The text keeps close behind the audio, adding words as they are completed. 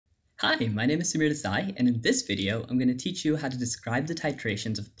Hi, my name is Samir Desai, and in this video, I'm going to teach you how to describe the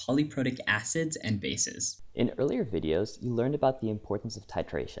titrations of polyprotic acids and bases. In earlier videos, you learned about the importance of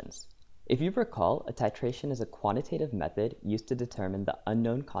titrations. If you recall, a titration is a quantitative method used to determine the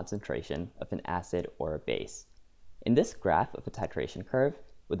unknown concentration of an acid or a base. In this graph of a titration curve,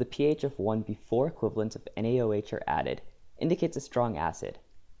 with a pH of 1 before equivalents of NaOH are added, indicates a strong acid.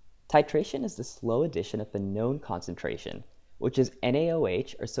 Titration is the slow addition of a known concentration, which is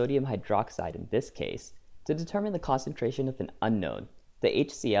NaOH or sodium hydroxide in this case, to determine the concentration of an unknown, the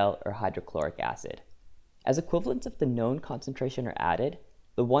HCl or hydrochloric acid. As equivalents of the known concentration are added,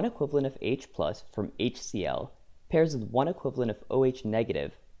 the one equivalent of H plus from HCl pairs with one equivalent of OH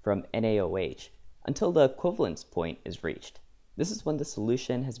negative from NaOH until the equivalence point is reached. This is when the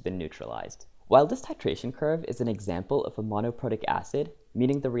solution has been neutralized. While this titration curve is an example of a monoprotic acid,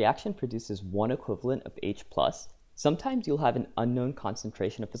 meaning the reaction produces one equivalent of H plus, sometimes you'll have an unknown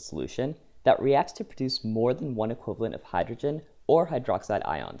concentration of a solution that reacts to produce more than one equivalent of hydrogen or hydroxide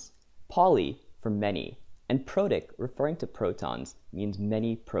ions. Poly for many, and protic, referring to protons, means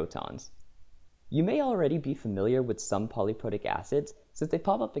many protons. You may already be familiar with some polyprotic acids since they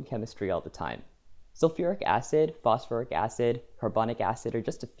pop up in chemistry all the time. Sulfuric acid, phosphoric acid, carbonic acid are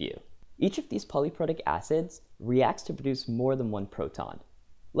just a few. Each of these polyprotic acids reacts to produce more than one proton.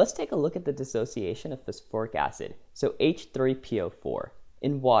 Let's take a look at the dissociation of phosphoric acid, so H3PO4,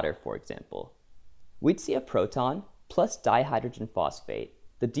 in water, for example. We'd see a proton plus dihydrogen phosphate,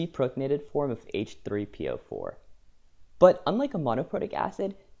 the deprotonated form of H3PO4. But unlike a monoprotic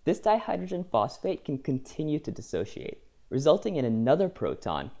acid, this dihydrogen phosphate can continue to dissociate, resulting in another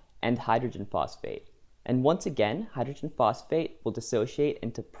proton and hydrogen phosphate. And once again, hydrogen phosphate will dissociate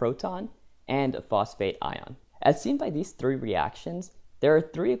into proton and a phosphate ion. As seen by these three reactions, there are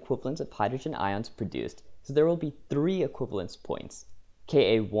three equivalents of hydrogen ions produced, so there will be three equivalence points,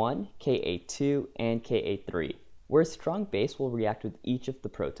 Ka1, Ka2, and Ka3, where a strong base will react with each of the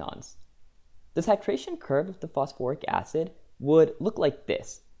protons. The titration curve of the phosphoric acid would look like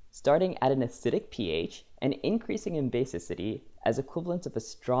this, starting at an acidic pH and increasing in basicity as equivalents of a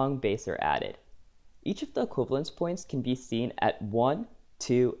strong base are added. Each of the equivalence points can be seen at 1,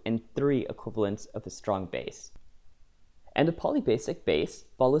 2, and 3 equivalents of a strong base. And a polybasic base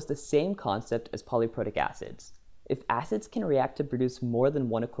follows the same concept as polyprotic acids. If acids can react to produce more than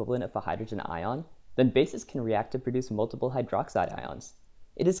one equivalent of a hydrogen ion, then bases can react to produce multiple hydroxide ions.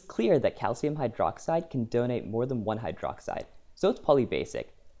 It is clear that calcium hydroxide can donate more than one hydroxide, so it's polybasic,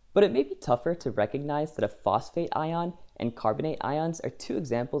 but it may be tougher to recognize that a phosphate ion and carbonate ions are two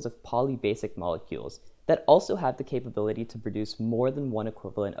examples of polybasic molecules that also have the capability to produce more than one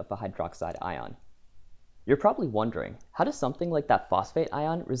equivalent of a hydroxide ion. You're probably wondering, how does something like that phosphate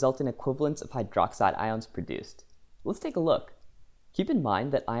ion result in equivalents of hydroxide ions produced? Let's take a look. Keep in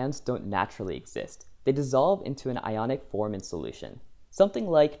mind that ions don't naturally exist. They dissolve into an ionic form in solution. Something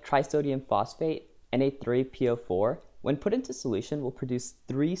like trisodium phosphate, Na3PO4, when put into solution will produce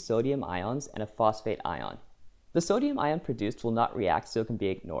 3 sodium ions and a phosphate ion. The sodium ion produced will not react, so it can be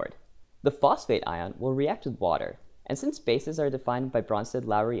ignored. The phosphate ion will react with water, and since bases are defined by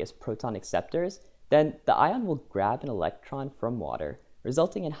Bronsted-Lowry as proton acceptors, then the ion will grab an electron from water,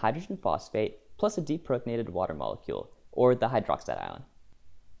 resulting in hydrogen phosphate plus a deprotonated water molecule, or the hydroxide ion.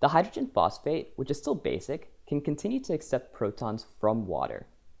 The hydrogen phosphate, which is still basic, can continue to accept protons from water,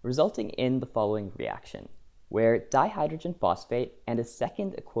 resulting in the following reaction, where dihydrogen phosphate and a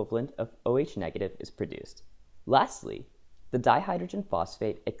second equivalent of OH negative is produced. Lastly, the dihydrogen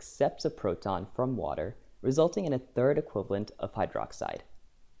phosphate accepts a proton from water, resulting in a third equivalent of hydroxide.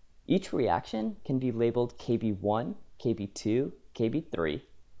 Each reaction can be labeled Kb1, Kb2, Kb3,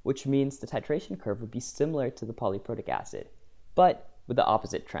 which means the titration curve would be similar to the polyprotic acid, but with the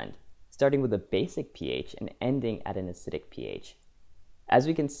opposite trend, starting with a basic pH and ending at an acidic pH. As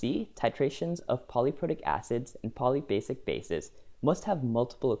we can see, titrations of polyprotic acids and polybasic bases must have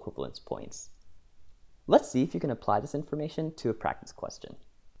multiple equivalence points. Let's see if you can apply this information to a practice question.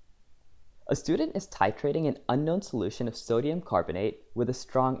 A student is titrating an unknown solution of sodium carbonate with a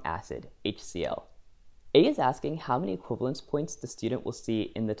strong acid, HCl. A is asking how many equivalence points the student will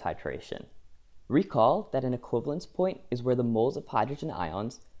see in the titration. Recall that an equivalence point is where the moles of hydrogen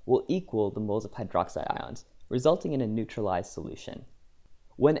ions will equal the moles of hydroxide ions, resulting in a neutralized solution.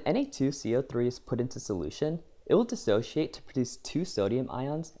 When Na2CO3 is put into solution, it will dissociate to produce 2 sodium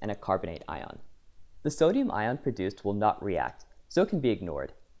ions and a carbonate ion. The sodium ion produced will not react, so it can be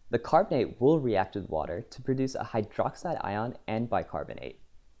ignored. The carbonate will react with water to produce a hydroxide ion and bicarbonate.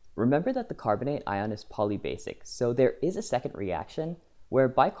 Remember that the carbonate ion is polybasic, so there is a second reaction where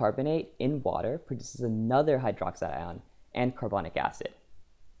bicarbonate in water produces another hydroxide ion and carbonic acid.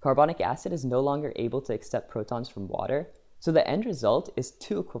 Carbonic acid is no longer able to accept protons from water, so the end result is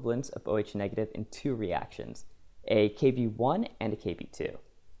two equivalents of OH negative in two reactions, a Kb1 and a Kb2.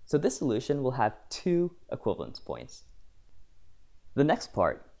 So this solution will have two equivalence points. The next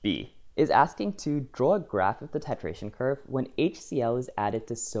part, B, is asking to draw a graph of the titration curve when HCl is added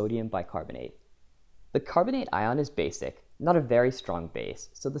to sodium bicarbonate. The carbonate ion is basic, not a very strong base,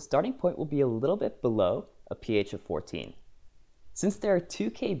 so the starting point will be a little bit below a pH of 14. Since there are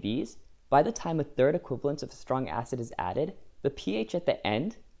two Kb's, by the time a third equivalence of a strong acid is added, the pH at the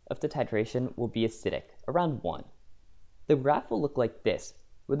end of the titration will be acidic, around 1. The graph will look like this,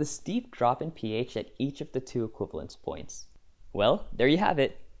 with a steep drop in pH at each of the two equivalence points. Well, there you have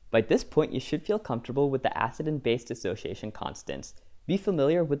it. By this point, you should feel comfortable with the acid and base dissociation constants, be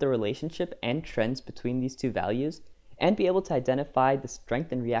familiar with the relationship and trends between these two values, and be able to identify the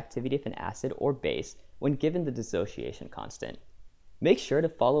strength and reactivity of an acid or base when given the dissociation constant. Make sure to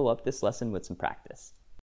follow up this lesson with some practice.